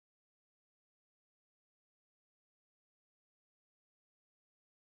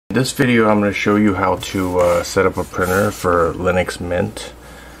In this video I'm going to show you how to set up a printer for Linux Mint.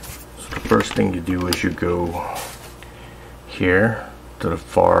 So the first thing you do is you go here to the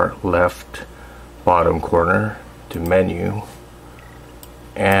far left bottom corner to menu,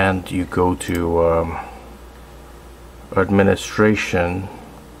 and you go to administration,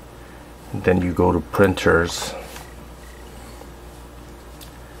 then you go to printers.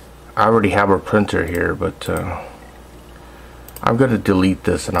 I already have a printer here, but I'm going to delete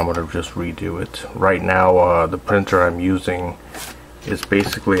this and I'm going to just redo it. Right now the printer I'm using is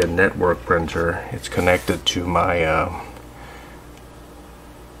basically a network printer. It's connected to my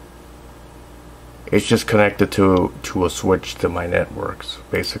it's just connected to a switch to my networks,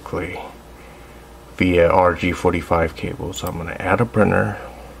 basically via RG45 cable. So I'm going to add a printer.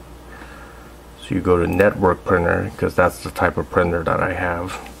 So you go to network printer, because that's the type of printer that I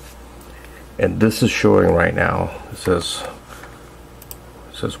have, and this is showing right now. It says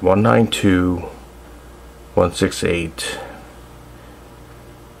 192.168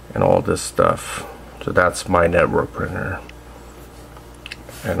 and all this stuff. So that's my network printer,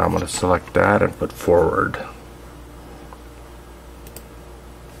 and I'm going to select that and put forward.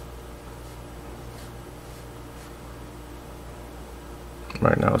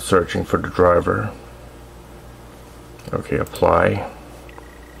 Right now searching for the driver. Okay, apply.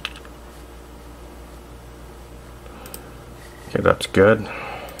 Okay, that's good.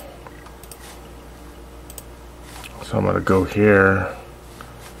 So I'm going to go here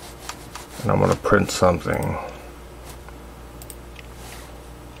and I'm going to print something.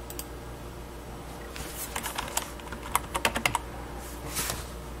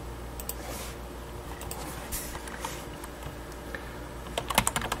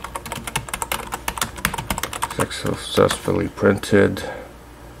 Successfully printed.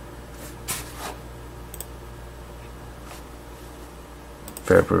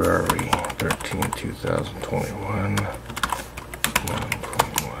 February 13, 2021,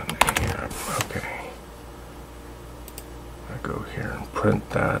 1:21 a.m. Okay. I go here and print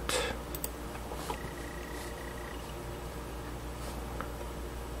that.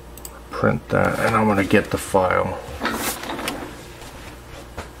 Print that, and I'm going to get the file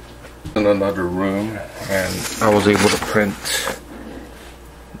in another room, and I was able to print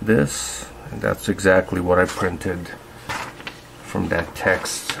this, and that's exactly what I printed from that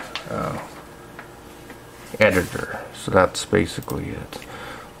text editor. So that's basically it.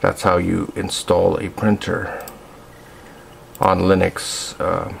 That's how you install a printer on Linux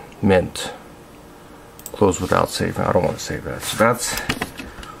Mint. Close without saving. I don't want to save that.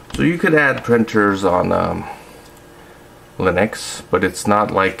 So you could add printers on Linux, but it's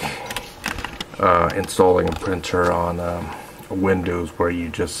not like installing a printer on Windows, where you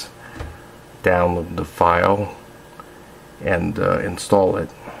just download the file and install it.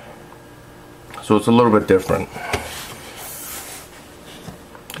 So it's a little bit different.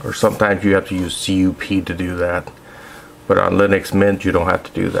 Or sometimes you have to use CUP to do that, but on Linux Mint you don't have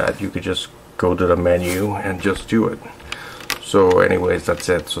to do that. You could just go to the menu and just do it. So anyways, that's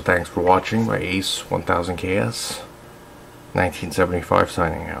it. So thanks for watching. My Ace 1000KS 1975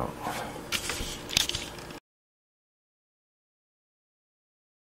 signing out.